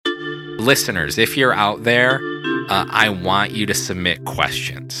listeners, if you're out there, I want you to submit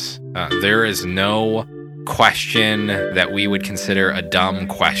questions. There is no question that we would consider a dumb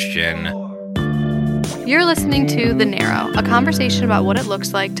question. You're listening to The Narrow, a conversation about what it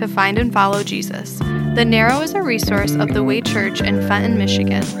looks like to find and follow Jesus. The Narrow is a resource of The Way Church in Fenton,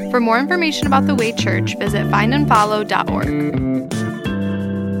 Michigan. For more information about The Way Church, visit findandfollow.org.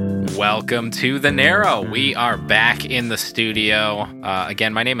 Welcome to The Narrow. We are back in the studio.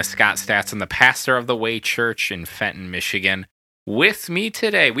 Again, my name is Scott Statz. I'm the pastor of The Way Church in Fenton, Michigan. With me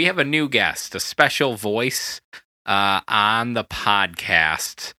today, we have a new guest, a special voice on the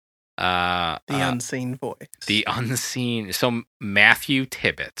podcast. The unseen voice. The unseen. So Matthew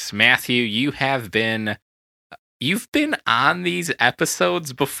Tibbetts. Matthew, you've been on these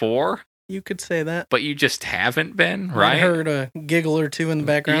episodes before. You could say that. But you just haven't been, right? I heard a giggle or two in the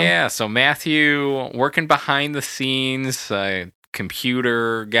background. Yeah, so Matthew, working behind the scenes,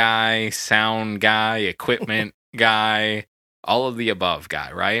 computer guy, sound guy, equipment guy, all of the above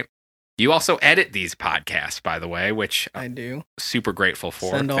guy, right? You also edit these podcasts, by the way, which I do. I'm super grateful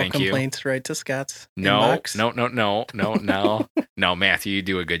for. Send all Thank complaints right to Scott's inbox. No. No, Matthew, you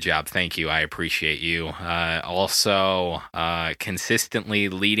do a good job. Thank you. I appreciate you. Also, consistently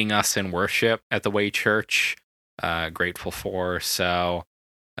leading us in worship at the Way Church. Grateful for. So,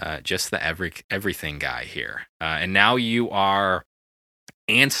 just the everything guy here. And now you are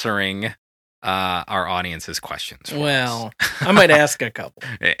answering our audience's questions. Well, I might ask a couple.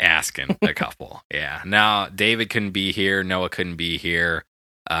 Asking a couple. Yeah. Now, David couldn't be here. Noah couldn't be here.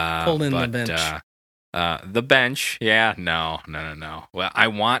 Pulled in the bench. The bench. Yeah. No. Well, I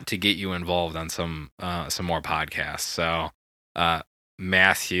want to get you involved on some more podcasts. So,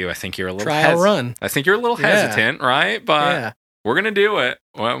 Matthew, I think you're a little run. I think you're a little hesitant, right? But we're gonna do it.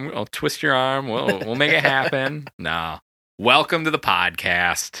 Well, I'll twist your arm. We'll make it happen. No. Welcome to the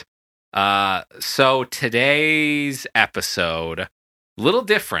podcast. So today's episode, a little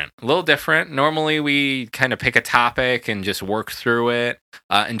different. Normally we kind of pick a topic and just work through it.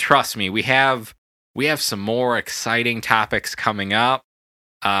 And trust me, we have some more exciting topics coming up.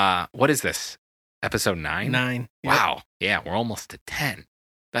 What is this? Episode 9? 9. Yep. Wow. Yeah, we're almost to 10.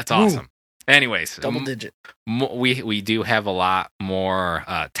 That's awesome. Ooh. Anyways, double digit. We do have a lot more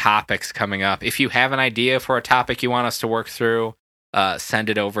topics coming up. If you have an idea for a topic you want us to work through, send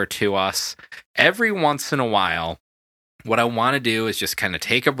it over to us. Every once in a while, what I want to do is just kind of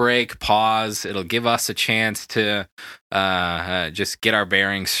take a break, pause. It'll give us a chance to just get our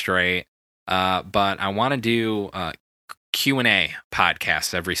bearings straight. But I want to do Q&A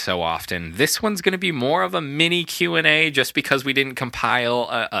podcasts every so often. This one's going to be more of a mini Q&A just because we didn't compile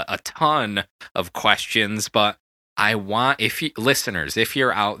a ton of questions. But I want, listeners, if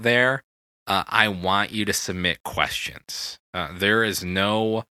you're out there, I want you to submit questions. There is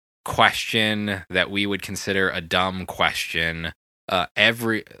no question that we would consider a dumb question.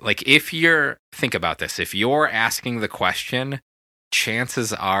 Think about this. If you're asking the question,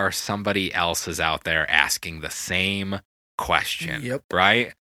 chances are somebody else is out there asking the same question. Yep.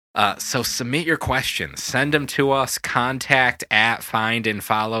 Right? So submit your questions. Send them to us.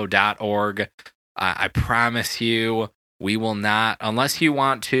 contact@findandfollow.org. I promise you, we will not, unless you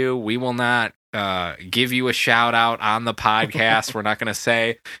want to, we will not give you a shout out on the podcast. We're not going to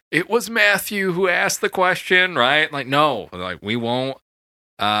say it was Matthew who asked the question, right? Like, no, like we won't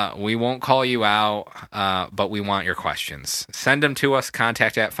call you out, but we want your questions. Send them to us,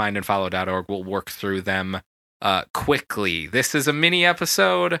 contact@findandfollow.org. We'll work through them quickly. This is a mini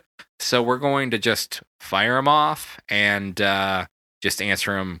episode, so we're going to just fire them off and just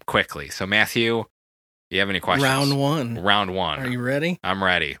answer them quickly. So Matthew, you have any questions? Round one. Are you ready? I'm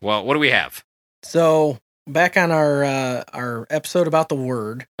ready. Well, what do we have? So, back on our episode about the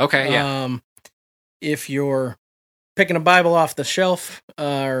Word. Okay, yeah. If you're picking a Bible off the shelf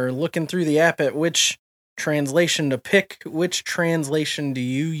or looking through the app at which translation to pick, which translation do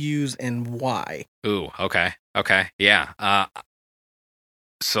you use and why? Ooh, okay, yeah.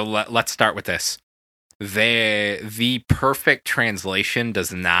 So let's start with this. The perfect translation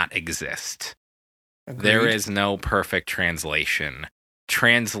does not exist. Agreed. There is no perfect translation.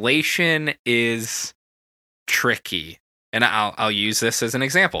 Translation is tricky. And I'll use this as an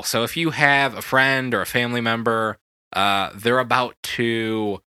example. So if you have a friend or a family member, they're about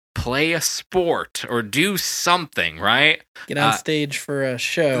to play a sport or do something, right? Get on stage for a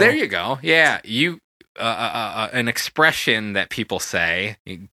show. There you go. Yeah, an expression that people say,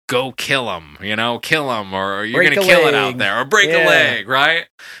 go kill him, kill him, or you're going to kill it out there, or break a leg, right?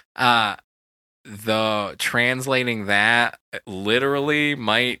 the translating that literally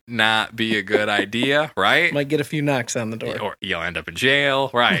might not be a good idea, right? Might get a few knocks on the door. Or you'll end up in jail,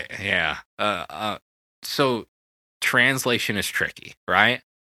 right? Yeah. So translation is tricky, right?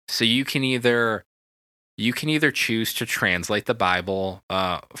 So you can either choose to translate the Bible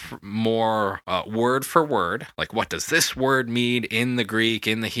more word for word, like what does this word mean in the Greek,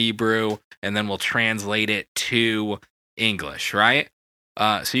 in the Hebrew, and then we'll translate it to English, right?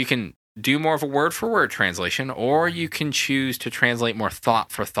 So you can do more of a word for word translation, or you can choose to translate more thought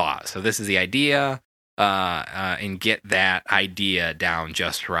for thought. So this is the idea, and get that idea down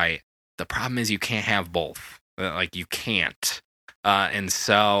just right. The problem is you can't have both. Like you can't. And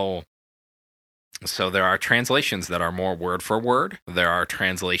so there are translations that are more word for word. There are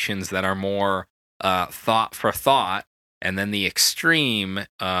translations that are more thought for thought. And then the extreme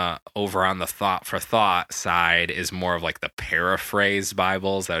over on the thought for thought side is more of like the paraphrase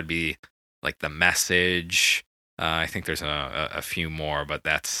Bibles. That would be like the Message. I think there's a few more, but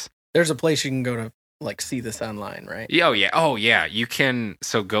there's a place you can go to like see this online, right? Oh yeah. You can.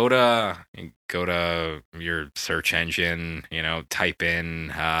 So go to your search engine. Type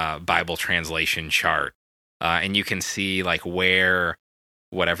in Bible translation chart, and you can see like where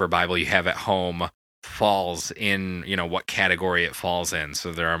whatever Bible you have at home falls in, what category it falls in.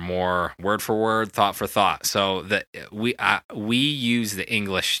 So there are more word for word, thought for thought. So that we use the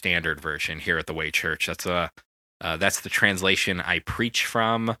English Standard Version here at the Way Church. That's the translation I preach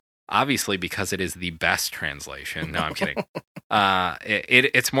from, obviously because it is the best translation. No, I'm kidding.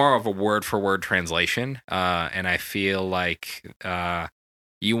 It's more of a word for word translation, and I feel like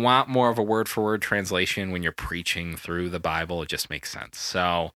you want more of a word for word translation when you're preaching through the Bible. It just makes sense.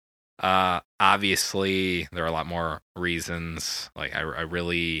 So obviously there are a lot more reasons. Like I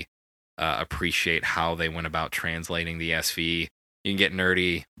really appreciate how they went about translating the ESV. You can get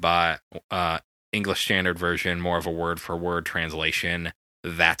nerdy, but English Standard Version, more of a word for word translation.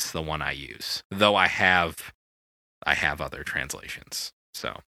 That's the one I use. Though I have other translations.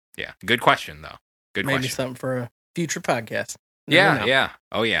 So yeah, good question though. Good Maybe question. something for a future podcast. Yeah.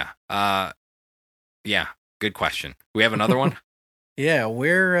 Oh yeah. Yeah. Good question. We have another one. Yeah,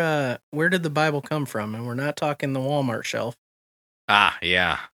 where did the Bible come from? And we're not talking the Walmart shelf.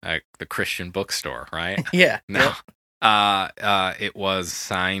 Yeah, the Christian bookstore, right? Yeah. No, it was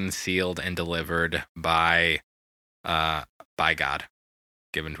signed, sealed, and delivered by God,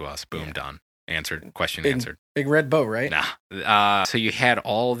 given to us. Boom, done. Answered. Question answered. Big red bow, right? Nah. So you had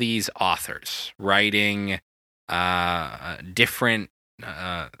all these authors writing different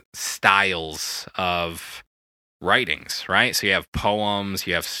styles of writings, right? So you have poems,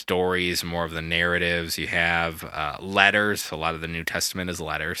 you have stories, more of the narratives, you have letters. A lot of the New Testament is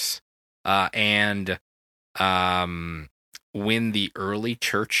letters. And when the early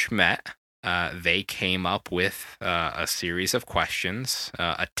church met, they came up with a series of questions,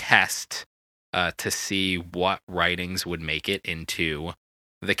 a test to see what writings would make it into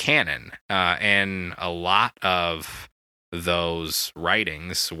the canon. And a lot of those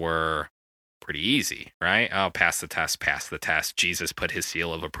writings were pretty easy, right? Oh, pass the test. Jesus put his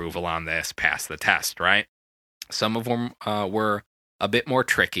seal of approval on this, pass the test, right? Some of them were a bit more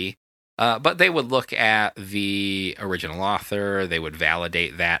tricky, but they would look at the original author, they would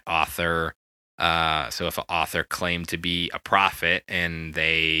validate that author. So if an author claimed to be a prophet and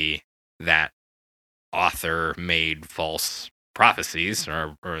that author made false prophecies,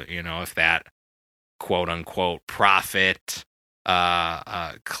 or if that quote unquote prophet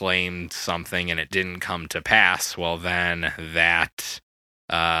claimed something and it didn't come to pass, well then that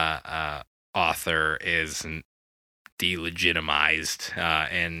author is delegitimized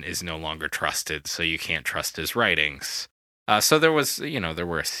and is no longer trusted, so you can't trust his writings. So there was, there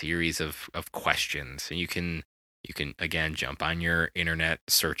were a series of questions, and you can again jump on your internet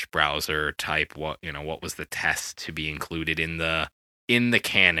search browser, type what was the test to be included in the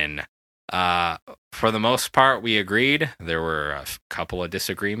canon. For the most part, we agreed. There were a couple of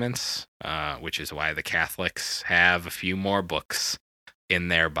disagreements, which is why the Catholics have a few more books in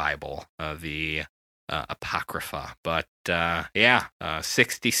their Bible, the Apocrypha. But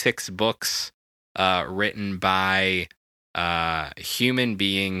 66 books written by human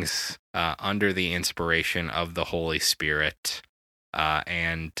beings under the inspiration of the Holy Spirit,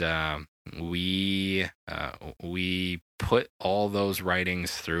 and we put all those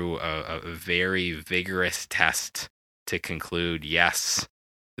writings through a very vigorous test to conclude, yes,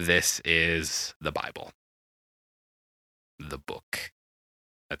 this is the Bible, the book.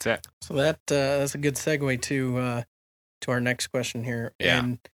 That's it. So that's a good segue to our next question here. Yeah.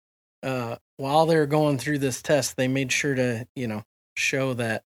 And while they're going through this test, they made sure to show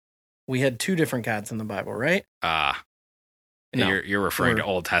that we had two different gods in the Bible, right? No. You're referring to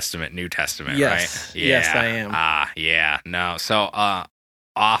Old Testament, New Testament, yes. right? Yes, I am. Yeah. No. So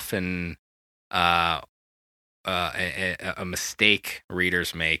often a mistake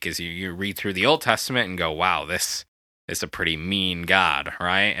readers make is you read through the Old Testament and go, wow, this is a pretty mean God,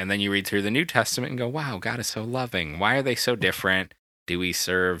 right? And then you read through the New Testament and go, wow, God is so loving. Why are they so different? Do we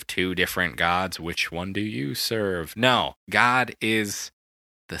serve two different gods? Which one do you serve? No, God is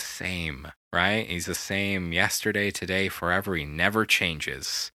the same, right? He's the same yesterday, today, forever. He never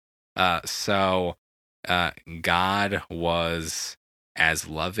changes. So God was as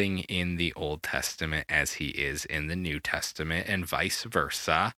loving in the Old Testament as he is in the New Testament, and vice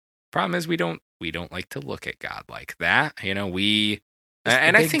versa. Problem is, we don't like to look at God like that. You know,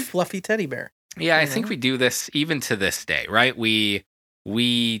 I think fluffy teddy bear. Yeah, I think we do this even to this day, right? We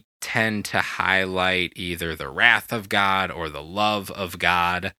tend to highlight either the wrath of God or the love of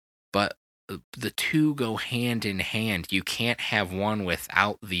God, but the two go hand in hand. You can't have one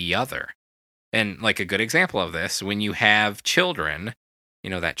without the other. And like a good example of this, when you have children, you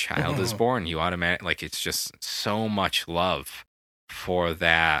know, that child is born, you automatically, like, it's just so much love for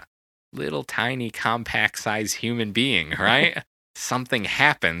that little tiny compact size human being, right? Something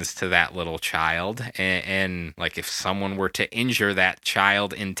happens to that little child, and like if someone were to injure that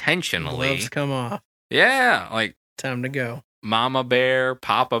child intentionally, gloves come off. Yeah, like time to go. Mama bear,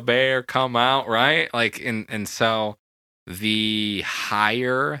 Papa bear come out, right? Like, and so the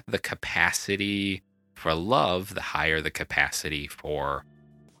higher the capacity for love, the higher the capacity for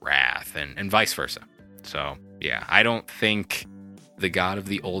wrath, and vice versa. So yeah, I don't think the God of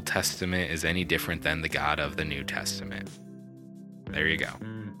the Old Testament is any different than the God of the New Testament. There you go.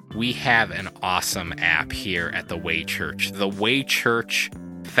 We have an awesome app here at the Way Church. The Way Church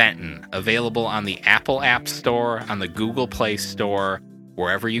Fenton, available on the Apple App Store, on the Google Play Store,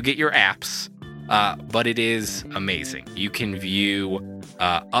 wherever you get your apps. But it is amazing. You can view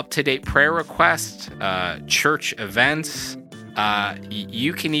up-to-date prayer requests, church events.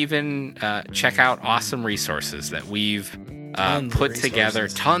 You can even check out awesome resources that we've put together.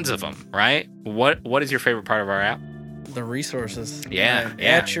 Tons of them, right? What is your favorite part of our app? The resources. Yeah.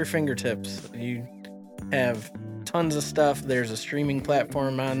 At your fingertips. You have tons of stuff. There's a streaming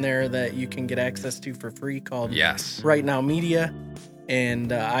platform on there that you can get access to for free called Right Now Media.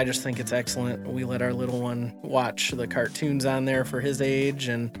 And I just think it's excellent. We let our little one watch the cartoons on there for his age,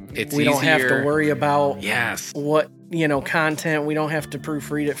 and we don't have to worry about what, content. We don't have to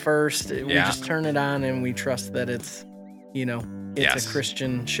proofread it first. We just turn it on and we trust that it's, it's a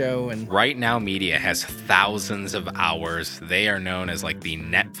Christian show. And Right Now Media has thousands of hours. They are known as like the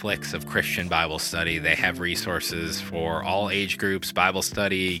Netflix of Christian Bible study. They have resources for all age groups, Bible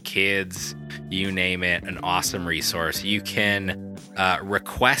study, kids, you name it, an awesome resource. You can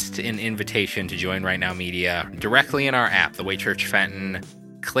request an invitation to join Right Now Media directly in our app, The Way Church Fenton.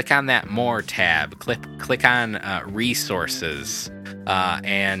 Click on that More tab. Click on Resources,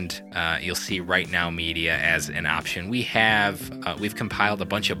 and you'll see Right Now Media as an option. We've compiled a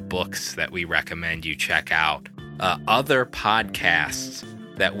bunch of books that we recommend you check out. Other podcasts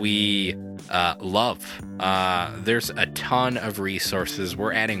that we love. There's a ton of resources.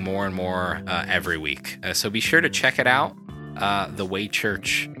 We're adding more and more every week. So be sure to check it out. The Way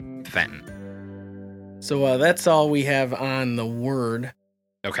Church Fenton. So that's all we have on the word.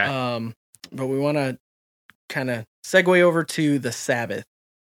 Okay. But we want to kind of segue over to the Sabbath.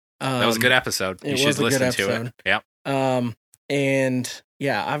 That was a good episode. You should listen to it. Yep. And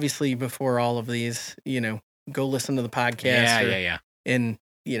yeah, obviously before all of these, go listen to the podcast. Yeah. And,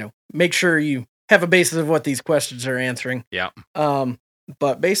 make sure you have a basis of what these questions are answering. Yeah.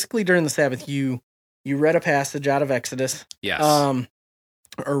 But basically during the Sabbath, you read a passage out of Exodus. Yes.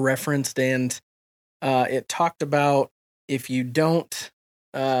 Or referenced, and it talked about if you don't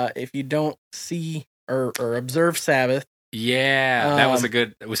see or observe Sabbath. Yeah, that was a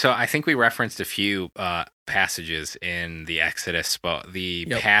good. So I think we referenced a few passages in the Exodus, but the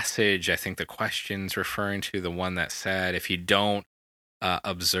passage, I think the question's referring to the one that said, if you don't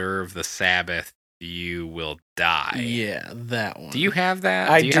observe the Sabbath, you will die. Yeah, that one. Do you have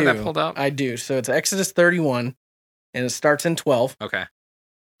that? Do you have that pulled up? I do. So it's Exodus 31, and it starts in 12. Okay.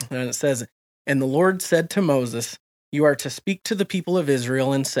 And it says, "And the Lord said to Moses, you are to speak to the people of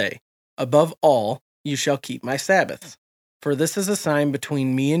Israel and say, above all, you shall keep my Sabbaths. For this is a sign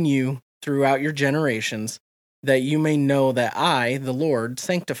between me and you throughout your generations, that you may know that I, the Lord,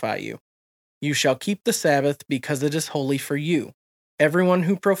 sanctify you. You shall keep the Sabbath because it is holy for you. Everyone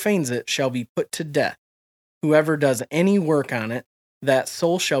who profanes it shall be put to death. Whoever does any work on it, that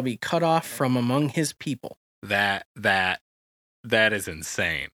soul shall be cut off from among his people." That is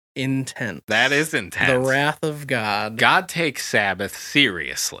insane. intense. That is intense. The wrath of God. God takes Sabbath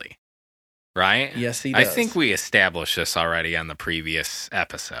seriously, right? Yes, he does. I think we established this already on the previous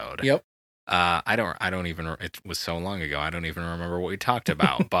episode. Yep. I don't even, it was so long ago, I don't even remember what we talked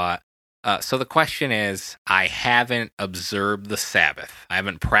about. But, so the question is, I haven't observed the Sabbath. I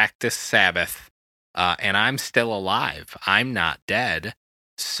haven't practiced Sabbath, and I'm still alive. I'm not dead.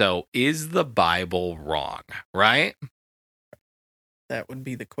 So is the Bible wrong, right? That would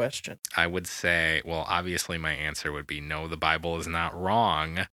be the question. I would say, well, obviously my answer would be no, the Bible is not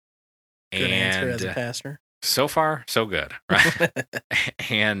wrong. Good answer as a pastor. So far, so good, right?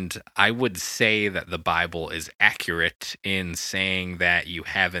 And I would say that the Bible is accurate in saying that you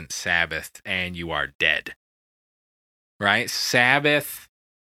haven't Sabbathed and you are dead, right? Sabbath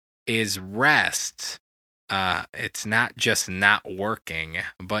is rest. It's not just not working,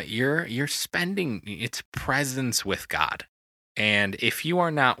 but you're spending its presence with God. And if you are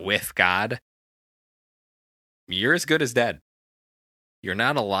not with God, you're as good as dead. You're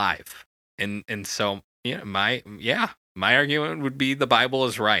not alive. And so my argument would be the Bible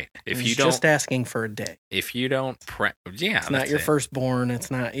is right. If you don't, just asking for a day. If you don't, it's not your firstborn.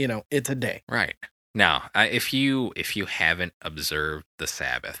 It's not, it's a day. Right. Now, if you haven't observed the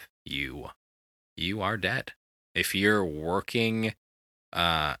Sabbath, you are dead. If you're working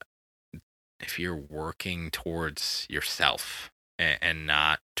towards yourself and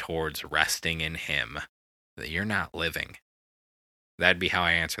not towards resting in Him, that you're not living. That'd be how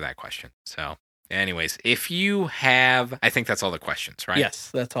I answer that question. So, anyways, I think that's all the questions, right?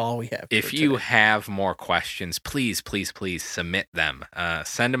 Yes, that's all we have. If you have more questions, please submit them.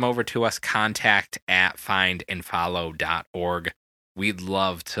 Send them over to us, contact@findandfollow.org. We'd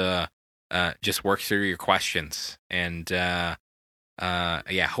love to just work through your questions. And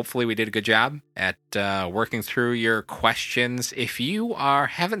hopefully we did a good job at working through your questions. If you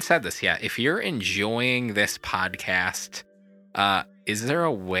haven't said this yet, if you're enjoying this podcast, is there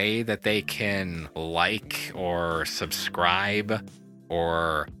a way that they can like or subscribe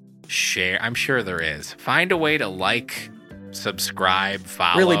or share? I'm sure there is. Find a way to like, subscribe,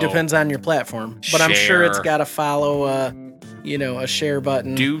 follow. Really depends on your platform, but share. I'm sure it's got to follow a share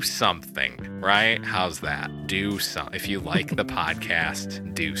button. Do something, right? How's that? Do something. If you like the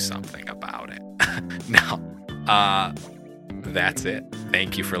podcast, do something about it. Now, that's it.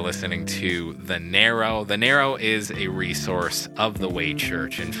 Thank you for listening to The Narrow. The Narrow is a resource of the Way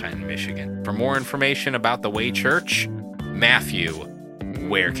Church in Fenton, Michigan. For more information about the Way Church, Matthew,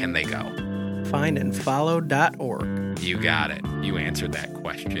 where can they go? Findandfollow.org. You got it. You answered that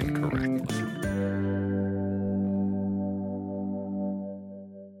question correctly.